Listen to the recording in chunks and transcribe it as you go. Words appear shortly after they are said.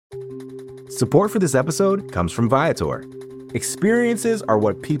Support for this episode comes from Viator. Experiences are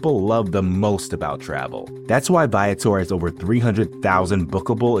what people love the most about travel. That's why Viator has over 300,000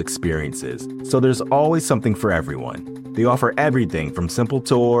 bookable experiences, so there's always something for everyone. They offer everything from simple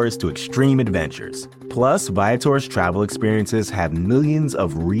tours to extreme adventures. Plus, Viator's travel experiences have millions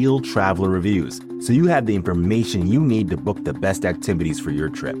of real traveler reviews, so you have the information you need to book the best activities for your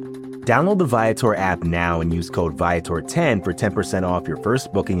trip. Download the Viator app now and use code Viator10 for 10% off your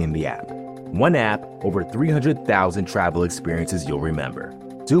first booking in the app. One app, over 300,000 travel experiences you'll remember.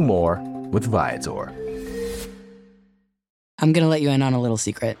 Do more with Viator. I'm going to let you in on a little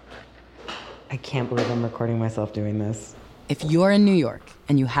secret. I can't believe I'm recording myself doing this. If you're in New York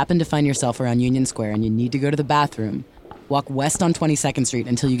and you happen to find yourself around Union Square and you need to go to the bathroom, walk west on 22nd Street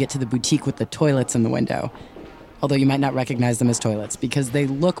until you get to the boutique with the toilets in the window. Although you might not recognize them as toilets because they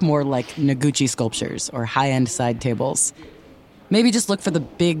look more like Noguchi sculptures or high-end side tables. Maybe just look for the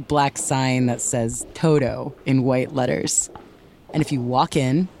big black sign that says Toto in white letters. And if you walk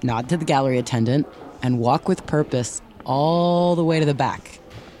in, nod to the gallery attendant, and walk with purpose all the way to the back.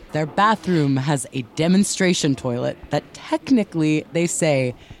 Their bathroom has a demonstration toilet that technically, they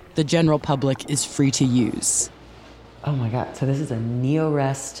say, the general public is free to use. Oh my God, so this is a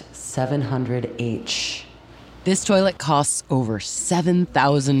Neorest 700H. This toilet costs over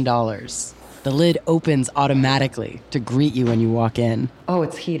 $7,000. The lid opens automatically to greet you when you walk in. Oh,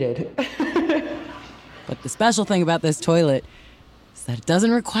 it's heated. But the special thing about this toilet is that it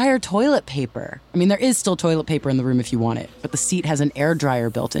doesn't require toilet paper. I mean, there is still toilet paper in the room if you want it, but the seat has an air dryer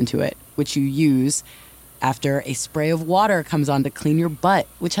built into it, which you use after a spray of water comes on to clean your butt,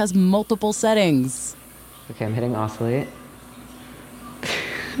 which has multiple settings. Okay, I'm hitting oscillate.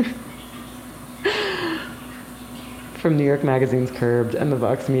 From New York Magazine's Curbed and the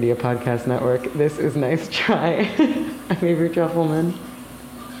Vox Media Podcast Network, this is Nice Try. I'm Avery Trufelman.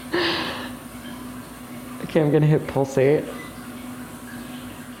 Okay, I'm gonna hit pulsate.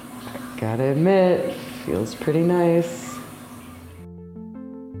 Gotta admit, feels pretty nice.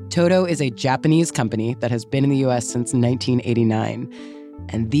 Toto is a Japanese company that has been in the US since 1989.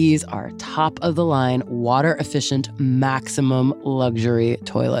 And these are top-of-the-line, water-efficient, maximum luxury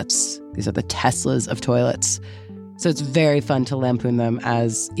toilets. These are the Teslas of toilets. So it's very fun to lampoon them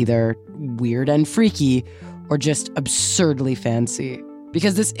as either weird and freaky or just absurdly fancy.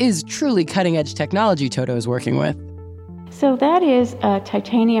 Because this is truly cutting-edge technology Toto is working with. So that is a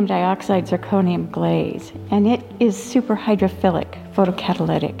titanium dioxide zirconium glaze, and it is super hydrophilic,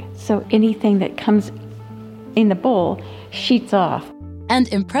 photocatalytic. So anything that comes in the bowl sheets off. And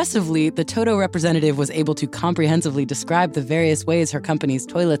impressively, the Toto representative was able to comprehensively describe the various ways her company's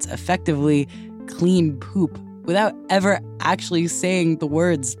toilets effectively clean poop without ever actually saying the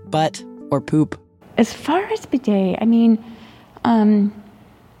words butt or poop. As far as bidet, I mean, I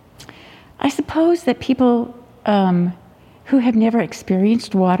suppose that people who have never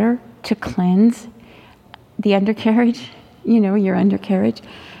experienced water to cleanse the undercarriage, your undercarriage,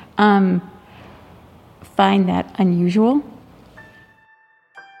 find that unusual.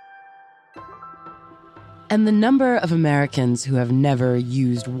 And the number of Americans who have never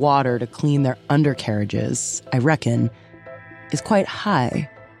used water to clean their undercarriages, I reckon, is quite high.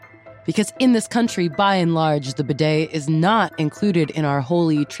 Because in this country, by and large, the bidet is not included in our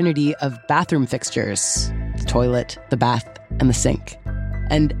holy trinity of bathroom fixtures: the toilet, the bath, and the sink.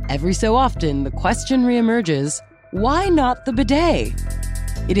 And every so often, the question reemerges, why not the bidet?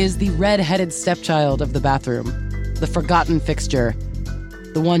 It is the red-headed stepchild of the bathroom, the forgotten fixture,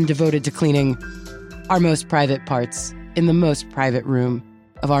 the one devoted to cleaning our most private parts in the most private room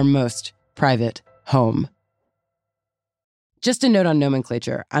of our most private home. Just a note on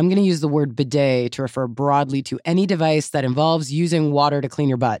nomenclature. I'm going to use the word bidet to refer broadly to any device that involves using water to clean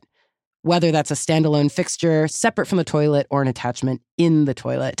your butt, whether that's a standalone fixture separate from the toilet or an attachment in the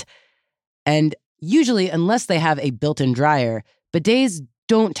toilet. And usually, unless they have a built-in dryer, bidets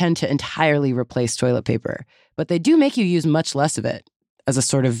don't tend to entirely replace toilet paper, but they do make you use much less of it as a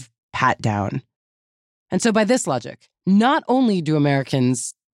sort of pat down. And so by this logic, not only do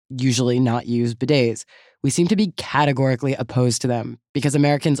Americans usually not use bidets, we seem to be categorically opposed to them because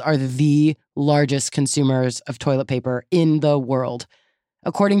Americans are the largest consumers of toilet paper in the world.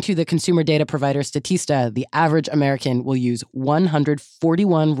 According to the consumer data provider Statista, the average American will use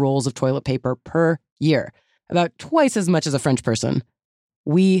 141 rolls of toilet paper per year, about twice as much as a French person.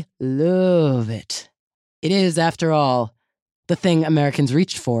 We love it. It is, after all, the thing Americans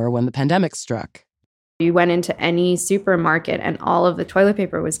reached for when the pandemic struck. You went into any supermarket and all of the toilet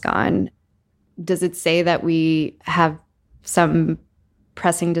paper was gone. Does it say that we have some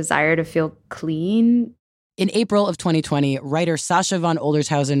pressing desire to feel clean? In April of 2020, writer Sasha von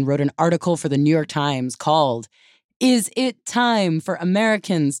Oldershausen wrote an article for the New York Times called, "Is it time for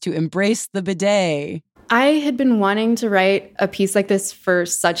Americans to embrace the bidet?" I had been wanting to write a piece like this for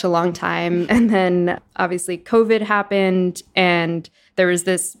such a long time. And then obviously COVID happened and there was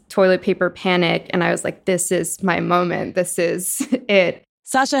this toilet paper panic. And I was like, this is my moment. This is it.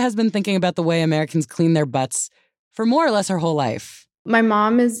 Sasha has been thinking about the way Americans clean their butts for more or less her whole life. My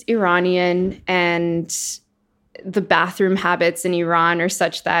mom is Iranian, and the bathroom habits in Iran are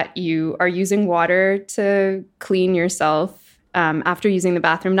such that you are using water to clean yourself after using the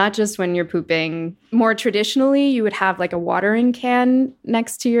bathroom, not just when you're pooping. More traditionally, you would have like a watering can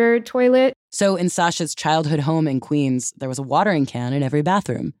next to your toilet. So in Sasha's childhood home in Queens, there was a watering can in every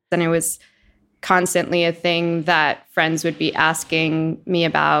bathroom. And it was constantly a thing that friends would be asking me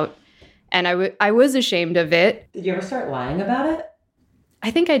about. And I was ashamed of it. Did you ever start lying about it? I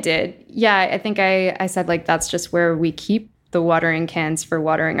think I did. Yeah, I think I said, like, that's just where we keep the watering cans for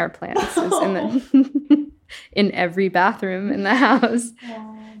watering our plants, is in every bathroom in the house.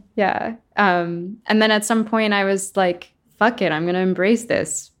 Yeah. And then at some point I was like, fuck it, I'm going to embrace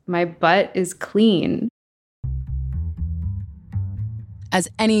this. My butt is clean. As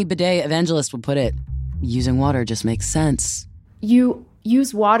any bidet evangelist would put it, using water just makes sense. You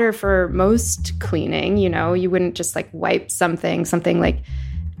use water for most cleaning, you know? You wouldn't just like wipe something like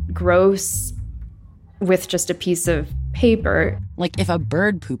gross with just a piece of paper. Like if a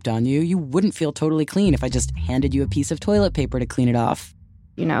bird pooped on you, you wouldn't feel totally clean if I just handed you a piece of toilet paper to clean it off.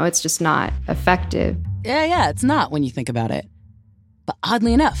 You know, it's just not effective. Yeah, it's not when you think about it. But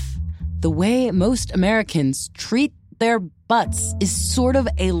oddly enough, the way most Americans treat their butts is sort of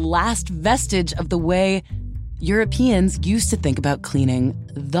a last vestige of the way Europeans used to think about cleaning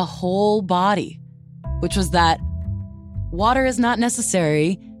the whole body, which was that water is not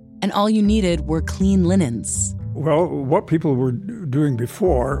necessary and all you needed were clean linens. Well, what people were doing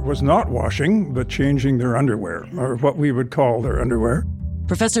before was not washing, but changing their underwear, or what we would call their underwear.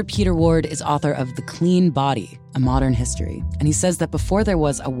 Professor Peter Ward is author of The Clean Body, A Modern History, and he says that before there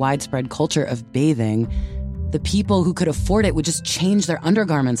was a widespread culture of bathing, the people who could afford it would just change their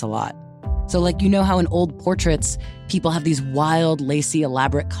undergarments a lot. So like, you know how in old portraits, people have these wild, lacy,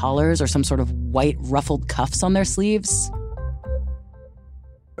 elaborate collars or some sort of white ruffled cuffs on their sleeves?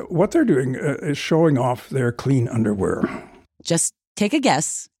 What they're doing is showing off their clean underwear. Just take a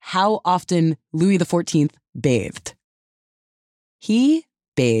guess how often Louis XIV bathed. He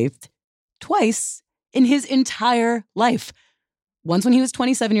bathed twice in his entire life. Once when he was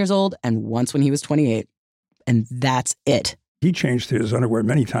 27 years old and once when he was 28. And that's it. He changed his underwear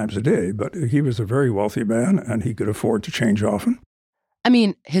many times a day, but he was a very wealthy man and he could afford to change often. I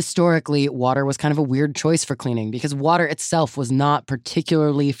mean, historically, water was kind of a weird choice for cleaning because water itself was not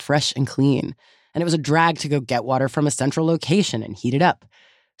particularly fresh and clean. And it was a drag to go get water from a central location and heat it up.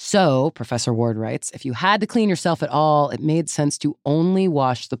 So, Professor Ward writes, if you had to clean yourself at all, it made sense to only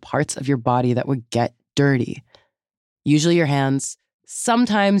wash the parts of your body that would get dirty. Usually your hands,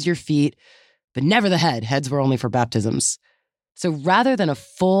 sometimes your feet, but never the head. Heads were only for baptisms. So rather than a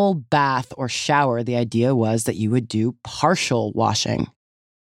full bath or shower, the idea was that you would do partial washing.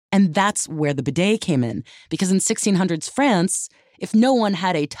 And that's where the bidet came in, because in 1600s France, if no one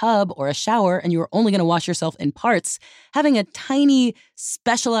had a tub or a shower and you were only going to wash yourself in parts, having a tiny,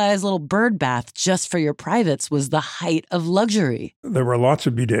 specialized little bird bath just for your privates was the height of luxury. There were lots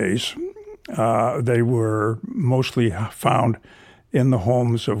of bidets. They were mostly found in the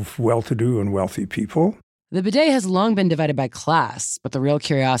homes of well-to-do and wealthy people. The bidet has long been divided by class, but the real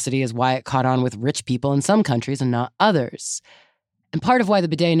curiosity is why it caught on with rich people in some countries and not others. And part of why the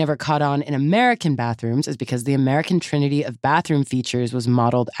bidet never caught on in American bathrooms is because the American trinity of bathroom features was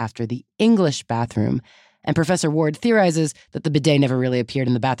modeled after the English bathroom. And Professor Ward theorizes that the bidet never really appeared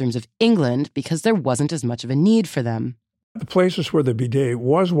in the bathrooms of England because there wasn't as much of a need for them. The places where the bidet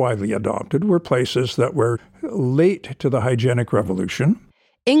was widely adopted were places that were late to the hygienic revolution.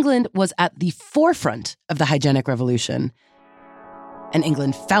 England was at the forefront of the hygienic revolution. And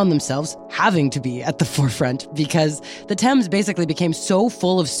England found themselves having to be at the forefront because the Thames basically became so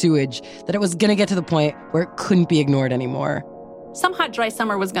full of sewage that it was going to get to the point where it couldn't be ignored anymore. Some hot, dry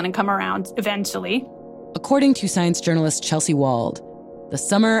summer was going to come around eventually. According to science journalist Chelsea Wald, the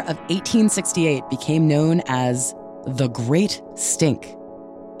summer of 1868 became known as the Great Stink.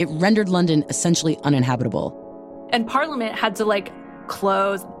 It rendered London essentially uninhabitable. And Parliament had to,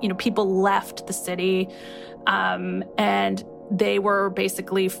 close. People left the city, and they were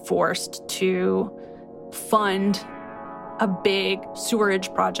basically forced to fund a big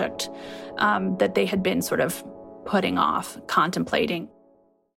sewerage project that they had been sort of putting off, contemplating.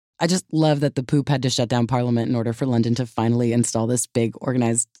 I just love that the poop had to shut down Parliament in order for London to finally install this big,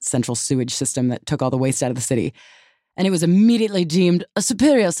 organized central sewage system that took all the waste out of the city. And it was immediately deemed a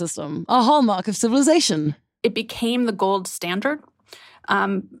superior system, a hallmark of civilization. It became the gold standard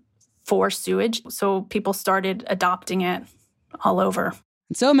for sewage, so people started adopting it all over.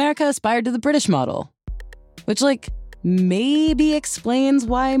 And so America aspired to the British model, which, maybe explains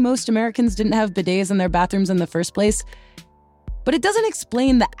why most Americans didn't have bidets in their bathrooms in the first place. But it doesn't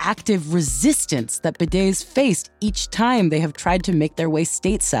explain the active resistance that bidets faced each time they have tried to make their way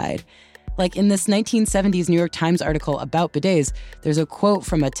stateside. Like in this 1970s New York Times article about bidets, there's a quote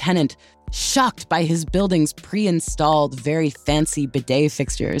from a tenant shocked by his building's pre-installed, very fancy bidet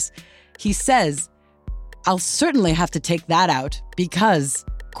fixtures. He says, "I'll certainly have to take that out because,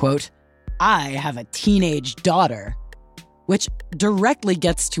 quote, I have a teenage daughter," which directly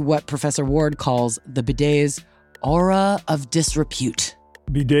gets to what Professor Ward calls the bidet's aura of disrepute.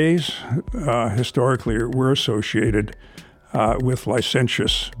 Bidets historically were associated with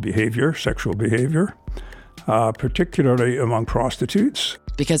licentious behavior, sexual behavior, particularly among prostitutes.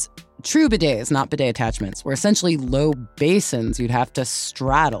 Because true bidets, not bidet attachments, were essentially low basins you'd have to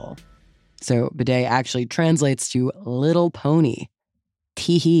straddle. So bidet actually translates to little pony.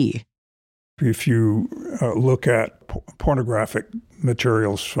 Tee-hee. If you look at pornographic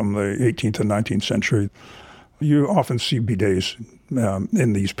materials from the 18th and 19th century, you often see bidets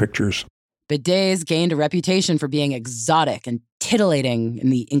in these pictures. Bidets gained a reputation for being exotic and titillating in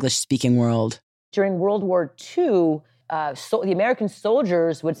the English-speaking world. During World War II, the American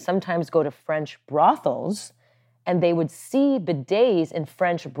soldiers would sometimes go to French brothels, and they would see bidets in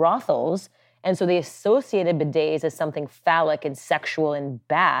French brothels, and so they associated bidets as something phallic and sexual and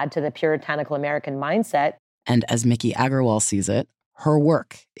bad to the puritanical American mindset. And as Miki Agarwal sees it, her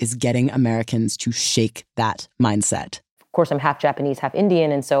work is getting Americans to shake that mindset. Of course, I'm half Japanese, half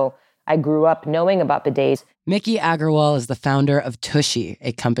Indian, and so I grew up knowing about bidets. Miki Agarwal is the founder of Tushy,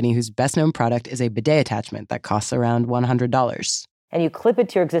 a company whose best-known product is a bidet attachment that costs around $100. And you clip it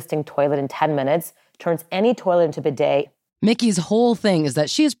to your existing toilet in 10 minutes, turns any toilet into bidet. Miki's whole thing is that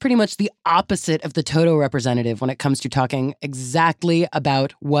she is pretty much the opposite of the Toto representative when it comes to talking exactly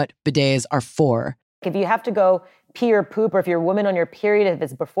about what bidets are for. If you have to go pee or poop, or if you're a woman on your period, if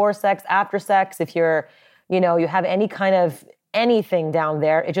it's before sex, after sex, if you're, you have any kind of anything down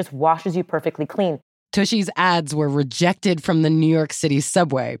there, it just washes you perfectly clean. Tushy's ads were rejected from the New York City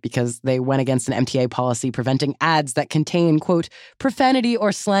subway because they went against an MTA policy preventing ads that contain, quote, profanity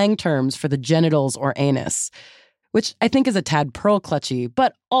or slang terms for the genitals or anus, which I think is a tad pearl clutchy,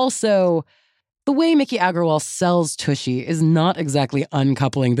 but also the way Miki Agarwal sells Tushy is not exactly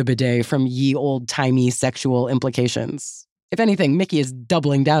uncoupling the bidet from ye old-timey sexual implications. If anything, Miki is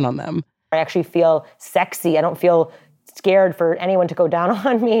doubling down on them. I actually feel sexy. I don't feel scared for anyone to go down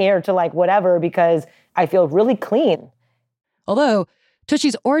on me or to whatever, because I feel really clean. Although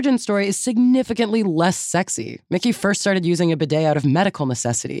Tushy's origin story is significantly less sexy. Miki first started using a bidet out of medical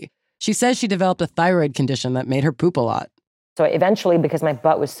necessity. She says she developed a thyroid condition that made her poop a lot. So eventually, because my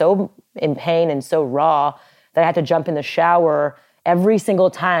butt was so in pain and so raw, that I had to jump in the shower every single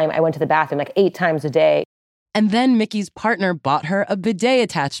time I went to the bathroom, 8 times a day. And then Miki's partner bought her a bidet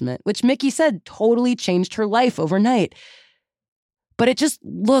attachment, which Miki said totally changed her life overnight. But it just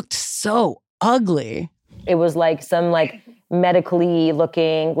looked so ugly. It was some medically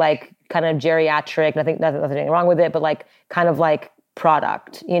looking, kind of geriatric, nothing wrong with it, but kind of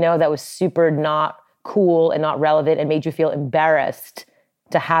product, that was super not cool and not relevant and made you feel embarrassed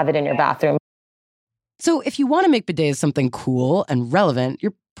to have it in your bathroom. So if you want to make bidets something cool and relevant,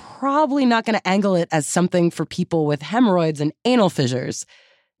 you're probably not going to angle it as something for people with hemorrhoids and anal fissures.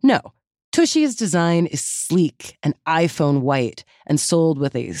 No, Tushy's design is sleek and iPhone white and sold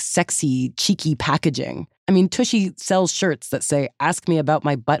with a sexy, cheeky packaging. I mean, Tushy sells shirts that say, "Ask me about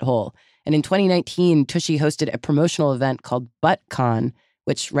my butthole." And in 2019, Tushy hosted a promotional event called ButtCon,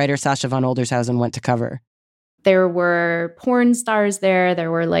 which writer Sasha von Oldershausen went to cover. There were porn stars there.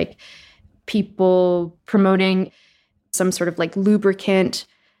 There were people promoting some sort of lubricant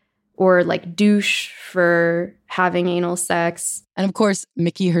or douche for having anal sex. And of course,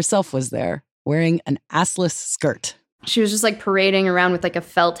 Miki herself was there, wearing an assless skirt. She was just parading around with a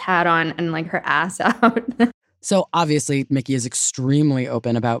felt hat on and her ass out. So obviously, Miki is extremely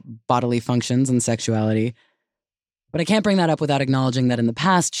open about bodily functions and sexuality. But I can't bring that up without acknowledging that in the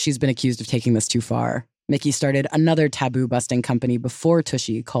past, she's been accused of taking this too far. Miki started another taboo-busting company before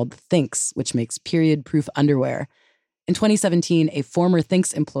Tushy called Thinx, which makes period-proof underwear. In 2017, a former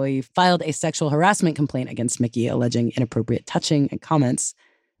Thinx employee filed a sexual harassment complaint against Miki, alleging inappropriate touching and comments.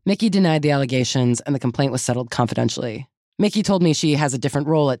 Miki denied the allegations, and the complaint was settled confidentially. Mickey told me she has a different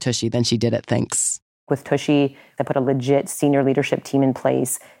role at Tushy than she did at Thinks. With Tushy, I put a legit senior leadership team in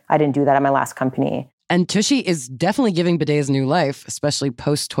place. I didn't do that at my last company. And Tushy is definitely giving bidets new life, especially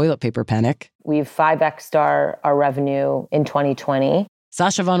post-toilet paper panic. We've 5x'd our revenue in 2020.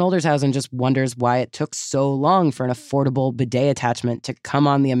 Sasha von Oldershausen just wonders why it took so long for an affordable bidet attachment to come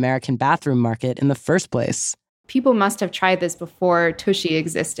on the American bathroom market in the first place. People must have tried this before Tushy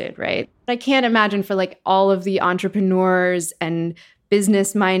existed, right? I can't imagine for like all of the entrepreneurs and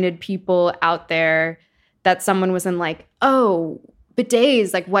business-minded people out there that someone wasn't like, oh,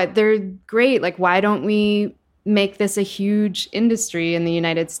 bidets, like what? They're great. Like, why don't we make this a huge industry in the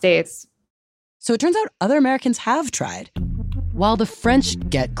United States? So it turns out other Americans have tried. While the French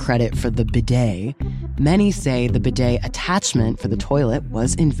get credit for the bidet, many say the bidet attachment for the toilet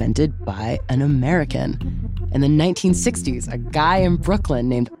was invented by an American. In the 1960s, a guy in Brooklyn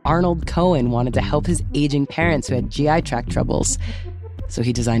named Arnold Cohen wanted to help his aging parents who had GI tract troubles. So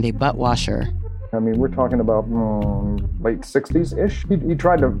he designed a butt washer. I mean, we're talking about late 60s-ish. He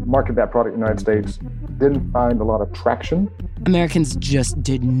tried to market that product in the United States, didn't find a lot of traction. Americans just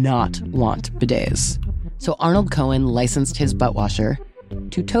did not want bidets. So Arnold Cohen licensed his butt washer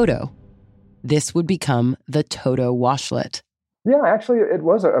to Toto. This would become the Toto washlet. Yeah, actually, it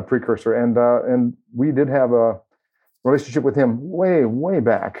was a precursor, and we did have a relationship with him way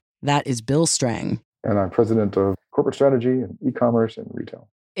back. That is Bill Strang. And I'm president of corporate strategy and e-commerce and retail.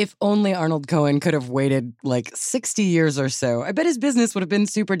 If only Arnold Cohen could have waited like 60 years or so, I bet his business would have been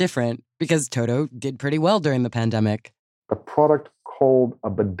super different because Toto did pretty well during the pandemic. A product called a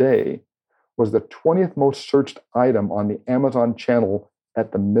bidet was the 20th most searched item on the Amazon channel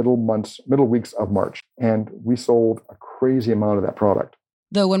at the middle weeks of March. And we sold a crazy amount of that product.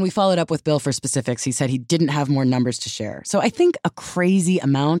 Though when we followed up with Bill for specifics, he said he didn't have more numbers to share. So I think a crazy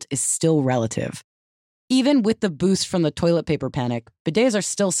amount is still relative. Even with the boost from the toilet paper panic, bidets are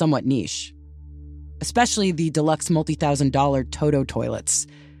still somewhat niche. Especially the deluxe multi-$1,000 Toto toilets.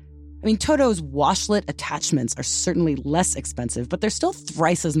 I mean, Toto's washlet attachments are certainly less expensive, but they're still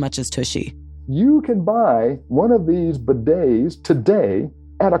thrice as much as Tushy. You can buy one of these bidets today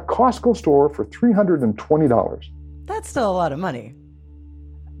at a Costco store for $320. That's still a lot of money.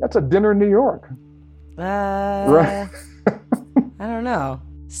 That's a dinner in New York. Right? I don't know.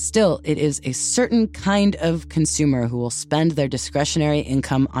 Still, it is a certain kind of consumer who will spend their discretionary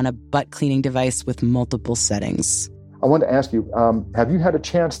income on a butt-cleaning device with multiple settings. I wanted to ask you, have you had a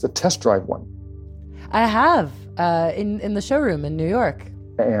chance to test drive one? I have, in the showroom in New York.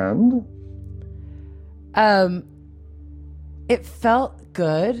 And? It felt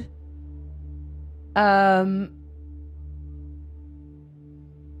good. I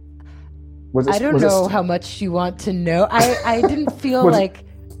don't know how much you want to know. I didn't feel like...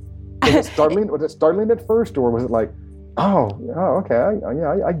 Was it startling? Was it startling at first, or was it like, oh, okay,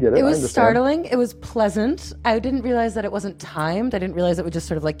 I get it. It was startling. It was pleasant. I didn't realize that it wasn't timed. I didn't realize it would just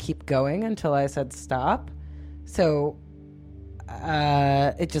sort of like keep going until I said stop. So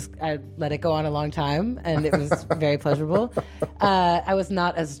I let it go on a long time, and it was very pleasurable. I was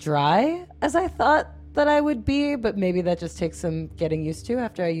not as dry as I thought that I would be, but maybe that just takes some getting used to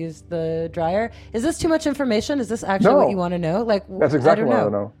after I used the dryer. Is this too much information? Is this actually what you want to know? Like, that's exactly what I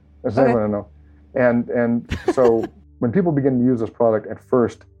want to know. That's exactly what I know. And so when people begin to use this product at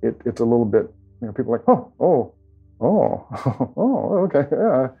first, it's a little bit, people are like, okay,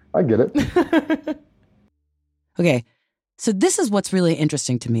 yeah, I get it. Okay, so this is what's really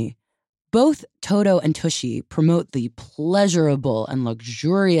interesting to me. Both Toto and Tushy promote the pleasurable and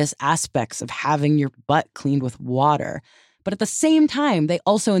luxurious aspects of having your butt cleaned with water. But at the same time, they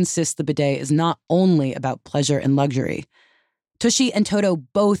also insist the bidet is not only about pleasure and luxury. Tushy and Toto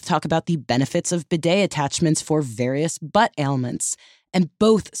both talk about the benefits of bidet attachments for various butt ailments, and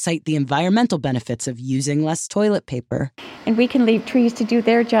both cite the environmental benefits of using less toilet paper. And we can leave trees to do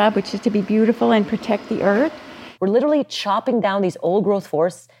their job, which is to be beautiful and protect the earth. We're literally chopping down these old growth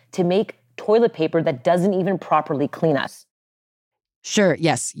forests to make toilet paper that doesn't even properly clean us. Sure,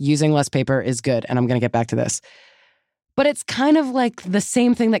 yes, using less paper is good, and I'm going to get back to this. But it's kind of like the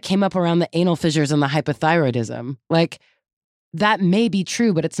same thing that came up around the anal fissures and the hypothyroidism. Like, that may be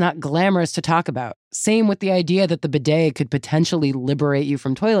true, but it's not glamorous to talk about. Same with the idea that the bidet could potentially liberate you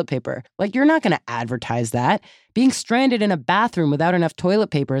from toilet paper. Like, you're not going to advertise that. Being stranded in a bathroom without enough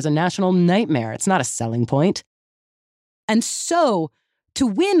toilet paper is a national nightmare. It's not a selling point. And so, to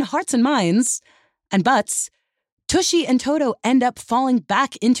win hearts and minds and butts, Tushy and Toto end up falling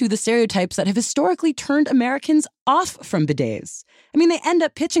back into the stereotypes that have historically turned Americans off from bidets. I mean, they end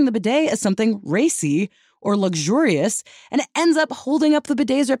up pitching the bidet as something racy or luxurious, and it ends up holding up the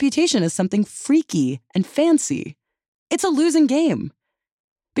bidet's reputation as something freaky and fancy. it's a losing game.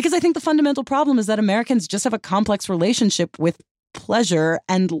 Because I think the fundamental problem is that Americans just have a complex relationship with pleasure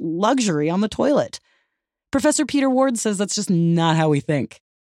and luxury on the toilet. Professor Peter Ward says that's just not how we think.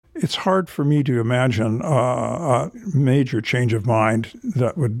 It's hard for me to imagine a major change of mind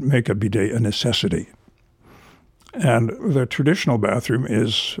that would make a bidet a necessity. And the traditional bathroom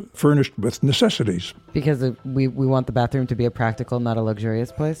is furnished with necessities. Because we want the bathroom to be a practical, not a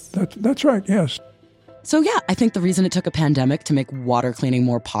luxurious place? That's right, yes. So yeah, I think the reason it took a pandemic to make water cleaning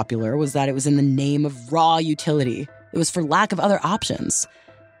more popular was that it was in the name of raw utility. It was for lack of other options.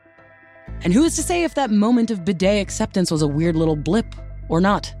 And who is to say if that moment of bidet acceptance was a weird little blip or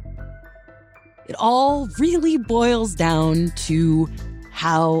not? It all really boils down to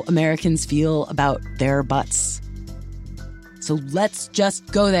how Americans feel about their butts. So let's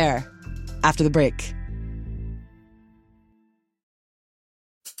just go there after the break.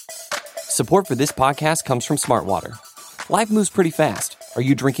 Support for this podcast comes from Smartwater. Life moves pretty fast. Are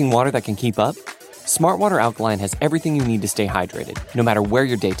you drinking water that can keep up? Smartwater Alkaline has everything you need to stay hydrated, no matter where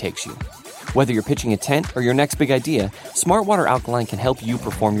your day takes you. Whether you're pitching a tent or your next big idea, Smartwater Alkaline can help you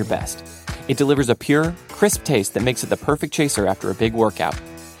perform your best. It delivers a pure, crisp taste that makes it the perfect chaser after a big workout.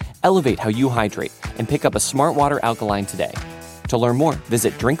 Elevate how you hydrate and pick up a Smartwater Alkaline today. To learn more,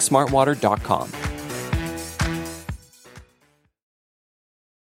 visit drinksmartwater.com.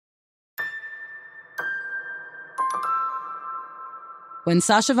 When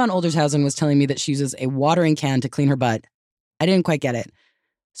Sasha von Oldershausen was telling me that she uses a watering can to clean her butt, I didn't quite get it.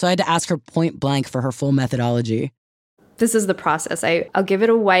 So I had to ask her point blank for her full methodology. This is the process. I'll give it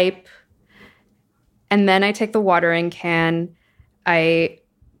a wipe, and then I take the watering can, I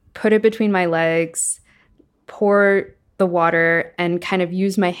put it between my legs, pour the water, and kind of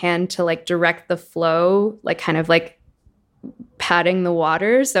use my hand to like direct the flow, like kind of like patting the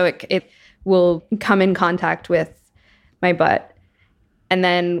water so it will come in contact with my butt. And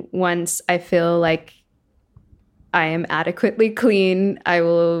then once I feel like I am adequately clean, I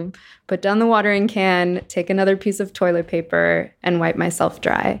will put down the watering can, take another piece of toilet paper, and wipe myself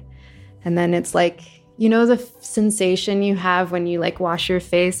dry. And then it's like, you know, the sensation you have when you like wash your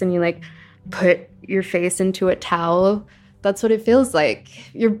face and you like put your face into a towel? That's what it feels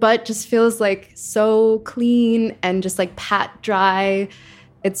like. Your butt just feels like so clean and just like pat dry.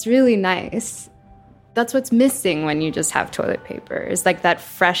 It's really nice. That's what's missing when you just have toilet paper, is like that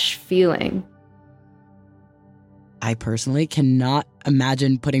fresh feeling. I personally cannot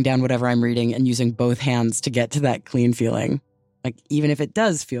imagine putting down whatever I'm reading and using both hands to get to that clean feeling. Like, even if it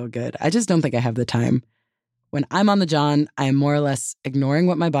does feel good, I just don't think I have the time. When I'm on the John, I am more or less ignoring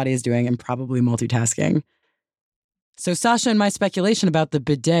what my body is doing and probably multitasking. So Sasha and my speculation about the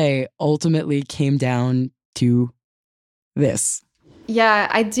bidet ultimately came down to this. Yeah,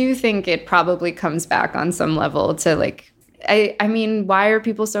 I do think it probably comes back on some level to like, I mean, why are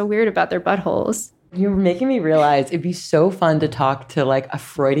people so weird about their buttholes? You're making me realize it'd be so fun to talk to like a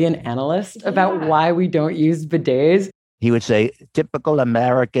Freudian analyst about why we don't use bidets. He would say, typical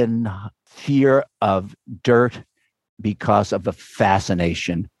American fear of dirt because of a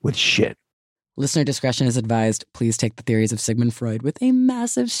fascination with shit. Listener discretion is advised. Please take the theories of Sigmund Freud with a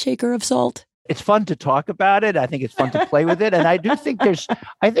massive shaker of salt. It's fun to talk about it. I think it's fun to play with it. And I do think there's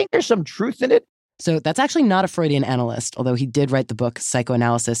some truth in it. So that's actually not a Freudian analyst, although he did write the book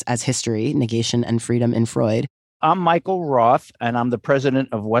Psychoanalysis as History, Negation and Freedom in Freud. I'm Michael Roth, and I'm the president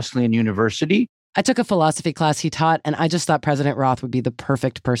of Wesleyan University. I took a philosophy class he taught, and I just thought President Roth would be the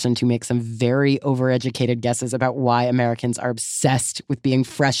perfect person to make some very overeducated guesses about why Americans are obsessed with being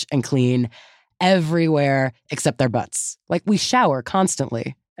fresh and clean everywhere except their butts. Like, we shower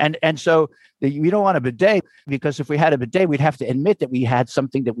constantly. And so we don't want a bidet, because if we had a bidet, we'd have to admit that we had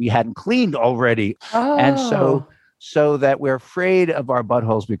something that we hadn't cleaned already. Oh. And so that we're afraid of our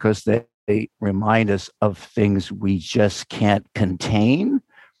buttholes because they remind us of things we just can't contain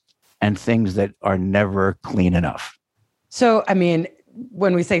and things that are never clean enough. So, I mean,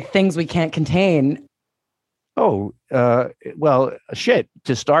 when we say things we can't contain. Well, shit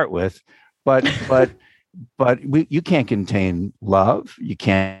to start with, but you can't contain love. You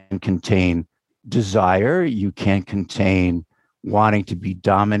can't contain desire. You can't contain wanting to be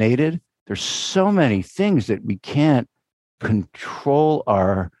dominated. There's so many things that we can't control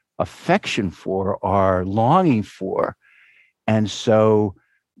our affection for, our longing for. And so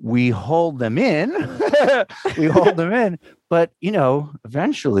we hold them in. But,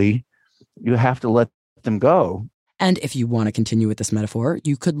 eventually you have to let them go. And if you want to continue with this metaphor,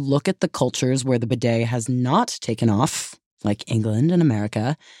 you could look at the cultures where the bidet has not taken off, like England and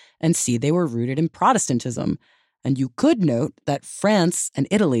America, and see they were rooted in Protestantism. And you could note that France and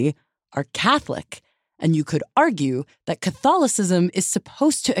Italy are Catholic. And you could argue that Catholicism is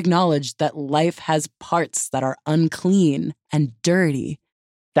supposed to acknowledge that life has parts that are unclean and dirty.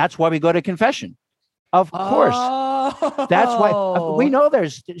 That's why we go to confession. Of course. That's why we know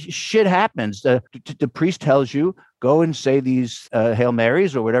there's shit happens. The priest tells you, go and say these Hail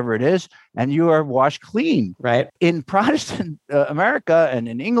Marys or whatever it is, and you are washed clean. Right. In Protestant America and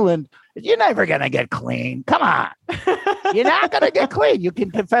in England, you're never going to get clean. Come on. You're not going to get clean. You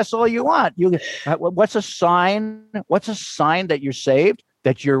can confess all you want. What's a sign? What's a sign that you're saved?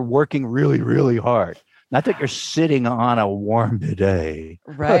 That you're working really, really hard. Not that you're sitting on a warm bidet.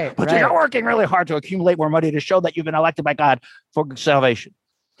 Right. But you're working really hard to accumulate more money to show that you've been elected by God for salvation.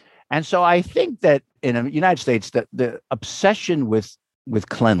 And so I think that in the United States, that the obsession with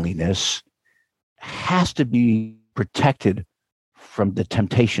cleanliness has to be protected from the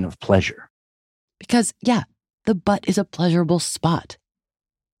temptation of pleasure. Because, yeah, the butt is a pleasurable spot.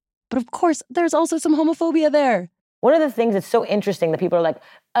 But of course, there's also some homophobia there. One of the things that's so interesting that people are like,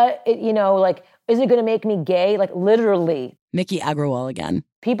 is it going to make me gay? Like, literally. Mickey Agrawal again.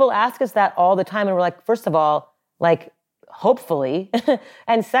 People ask us that all the time. And we're like, first of all, like, hopefully.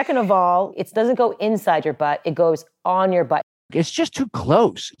 And second of all, it doesn't go inside your butt. It goes on your butt. It's just too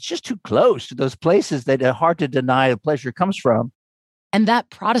close. It's just too close to those places that are hard to deny the pleasure comes from. And that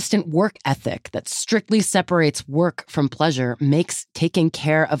Protestant work ethic that strictly separates work from pleasure makes taking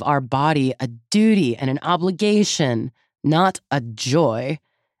care of our body a duty and an obligation, not a joy.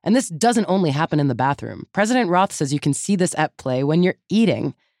 And this doesn't only happen in the bathroom. President Roth says you can see this at play when you're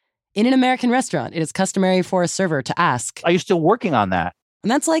eating. In an American restaurant, it is customary for a server to ask, "Are you still working on that?"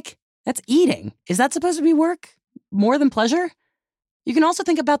 And that's eating. Is that supposed to be work? More than pleasure? You can also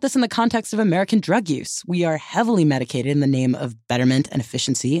think about this in the context of American drug use. We are heavily medicated in the name of betterment and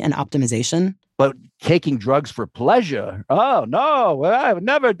efficiency and optimization. But taking drugs for pleasure, oh no, I would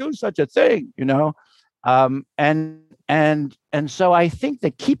never do such a thing, And so I think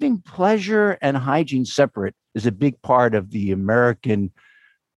that keeping pleasure and hygiene separate is a big part of the American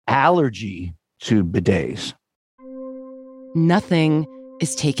allergy to bidets. Nothing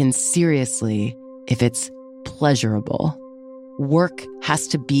is taken seriously if it's pleasurable. Work has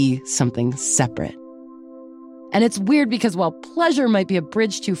to be something separate. And it's weird because while pleasure might be a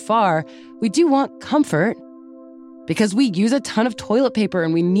bridge too far, we do want comfort because we use a ton of toilet paper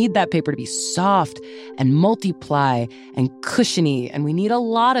and we need that paper to be soft and multiply and cushiony, and we need a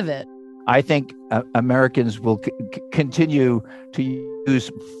lot of it. I think Americans will continue to use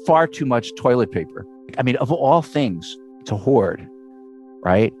far too much toilet paper. I mean, of all things to hoard,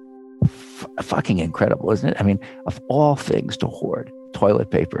 right? Fucking incredible, isn't it? I mean, of all things to hoard,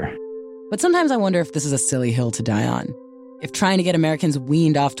 toilet paper. But sometimes I wonder if this is a silly hill to die on. If trying to get Americans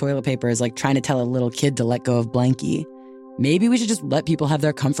weaned off toilet paper is like trying to tell a little kid to let go of blankie, maybe we should just let people have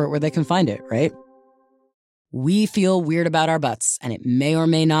their comfort where they can find it, right? We feel weird about our butts, and it may or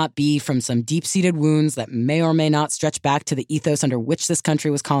may not be from some deep-seated wounds that may or may not stretch back to the ethos under which this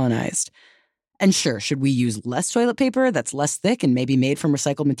country was colonized. And sure, should we use less toilet paper that's less thick and maybe made from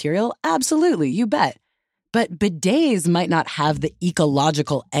recycled material? Absolutely, you bet. But bidets might not have the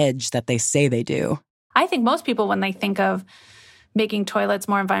ecological edge that they say they do. I think most people, when they think of making toilets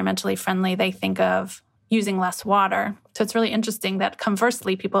more environmentally friendly, they think of using less water. So it's really interesting that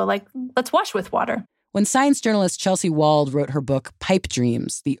conversely, people are like, let's wash with water. When science journalist Chelsea Wald wrote her book, Pipe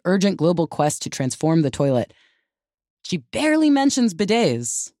Dreams, The Urgent Global Quest to Transform the Toilet, she barely mentions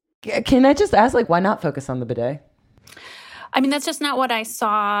bidets. Can I just ask, why not focus on the bidet? I mean, that's just not what I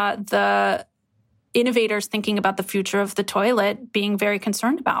saw the innovators thinking about the future of the toilet being very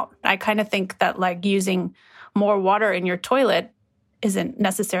concerned about. I kind of think that using more water in your toilet isn't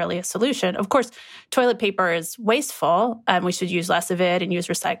necessarily a solution. Of course, toilet paper is wasteful, and we should use less of it and use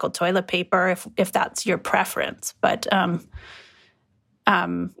recycled toilet paper if that's your preference. But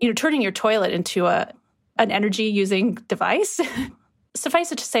turning your toilet into an energy-using device.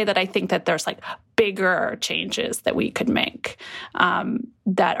 Suffice it to say that I think that there's bigger changes that we could make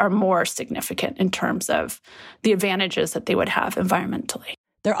that are more significant in terms of the advantages that they would have environmentally.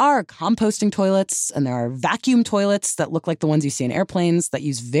 There are composting toilets and there are vacuum toilets that look like the ones you see in airplanes that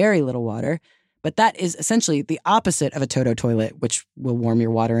use very little water. But that is essentially the opposite of a Toto toilet, which will warm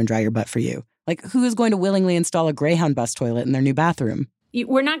your water and dry your butt for you. Who is going to willingly install a Greyhound bus toilet in their new bathroom?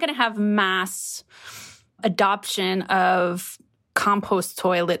 We're not going to have mass adoption of compost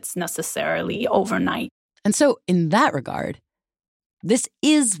toilets necessarily overnight. And so in that regard, this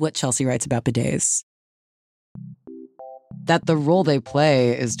is what Chelsea writes about bidets. That the role they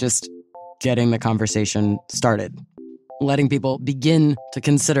play is just getting the conversation started, letting people begin to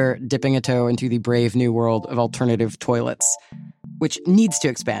consider dipping a toe into the brave new world of alternative toilets. which needs to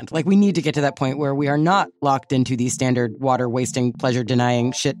expand. Like, we need to get to that point where we are not locked into the standard water-wasting,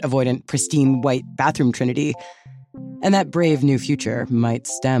 pleasure-denying, shit-avoidant, pristine white bathroom trinity. And that brave new future might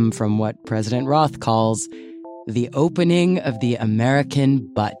stem from what President Roth calls the opening of the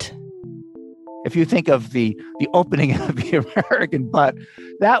American butt. If you think of the opening of the American butt,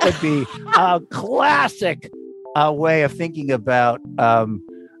 that would be a classic way of thinking about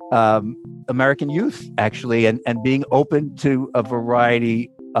American youth, actually, and being open to a variety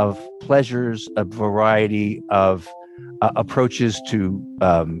of pleasures, a variety of approaches to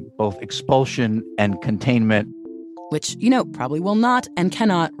both expulsion and containment. Which, probably will not and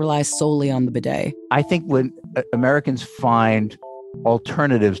cannot rely solely on the bidet. I think when Americans find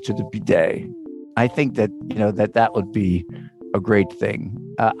alternatives to the bidet, I think that, that would be a great thing.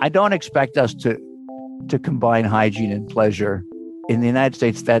 I don't expect us to combine hygiene and pleasure. In the United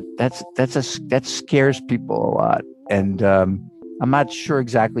States, that scares people a lot, and I'm not sure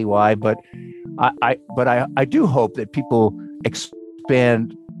exactly why, but I do hope that people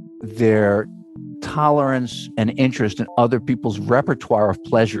expand their tolerance and interest in other people's repertoire of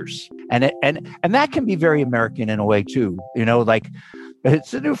pleasures, and that can be very American in a way too. Like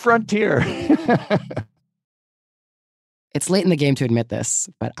it's a new frontier. It's late in the game to admit this,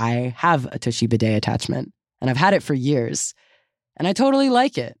 but I have a Tushy bidet attachment, and I've had it for years. And I totally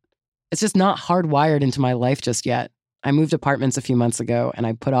like it. It's just not hardwired into my life just yet. I moved apartments a few months ago, and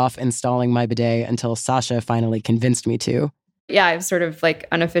I put off installing my bidet until Sasha finally convinced me to. Yeah, I've sort of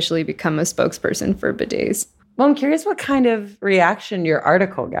unofficially become a spokesperson for bidets. Well, I'm curious what kind of reaction your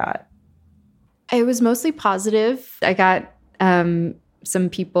article got. It was mostly positive. I got some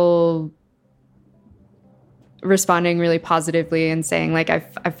people responding really positively and saying,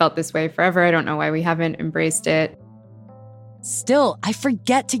 I've felt this way forever. I don't know why we haven't embraced it. Still, I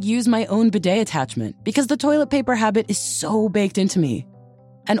forget to use my own bidet attachment because the toilet paper habit is so baked into me.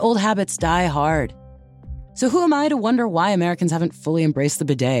 And old habits die hard. So who am I to wonder why Americans haven't fully embraced the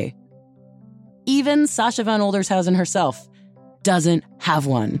bidet? Even Sasha von Oldershausen herself doesn't have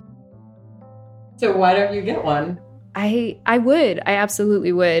one. So why don't you get one? I would. I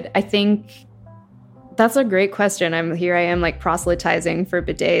absolutely would. I think that's a great question. I am proselytizing for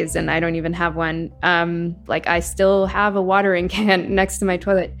bidets, and I don't even have one. I still have a watering can next to my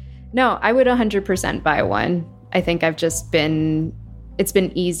toilet. No, I would 100% buy one. I think it's been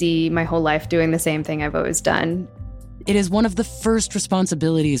easy my whole life doing the same thing I've always done. It is one of the first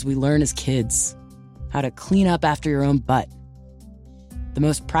responsibilities we learn as kids, how to clean up after your own butt. The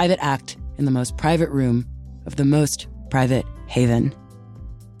most private act in the most private room of the most private haven.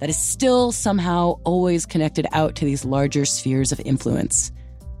 That is still somehow always connected out to these larger spheres of influence,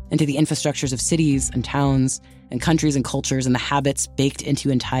 and to the infrastructures of cities and towns and countries and cultures and the habits baked into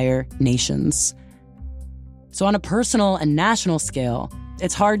entire nations. So on a personal and national scale,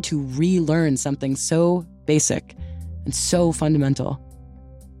 it's hard to relearn something so basic and so fundamental.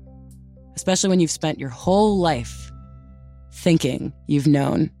 Especially when you've spent your whole life thinking you've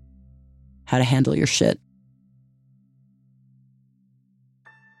known how to handle your shit.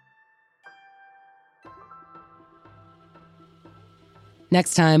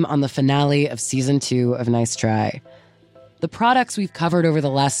 Next time on the finale of Season 2 of Nice Try, the products we've covered over the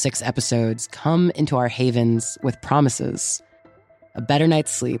last 6 episodes come into our havens with promises. A better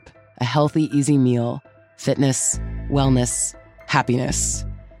night's sleep, a healthy, easy meal, fitness, wellness, happiness.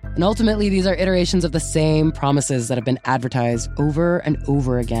 And ultimately, these are iterations of the same promises that have been advertised over and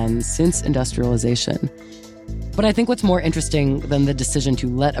over again since industrialization. But I think what's more interesting than the decision to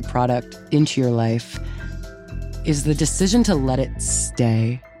let a product into your life is the decision to let it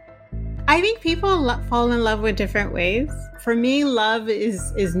stay. I think people fall in love with different ways. For me, love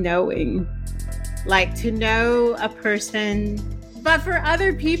is knowing, to know a person. But for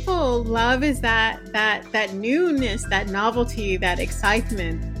other people, love is that newness, that novelty, that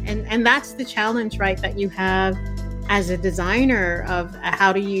excitement. And that's the challenge, right, that you have as a designer of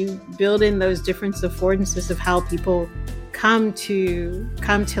how do you build in those different affordances of how people come to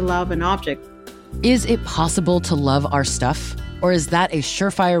love an object. Is it possible to love our stuff? Or is that a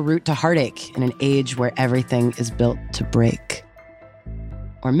surefire route to heartache in an age where everything is built to break?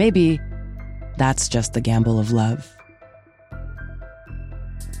 Or maybe that's just the gamble of love.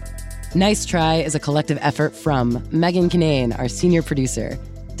 Nice Try is a collective effort from Megan Kinane, our senior producer,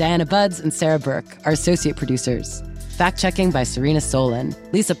 Diana Buds and Sarah Burke, our associate producers. Fact-checking by Serena Solon.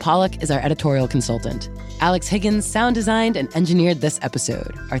 Lisa Pollock is our editorial consultant. Alex Higgins sound designed and engineered this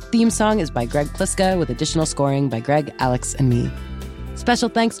episode. Our theme song is by Greg Pliska, with additional scoring by Greg, Alex, and me. Special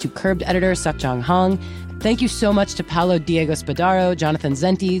thanks to Curbed editor Sakjong Hong. Thank you so much to Paolo Diego Spadaro, Jonathan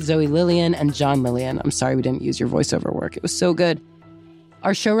Zenti, Zoe Lillian, and John Lillian. I'm sorry we didn't use your voiceover work. It was so good.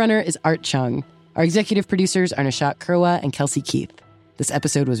 Our showrunner is Art Chung. Our executive producers are Nishat Kurwa and Kelsey Keith. This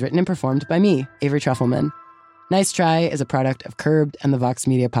episode was written and performed by me, Avery Trufelman. Nice Try is a product of Curbed and the Vox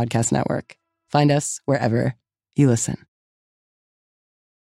Media Podcast Network. Find us wherever you listen.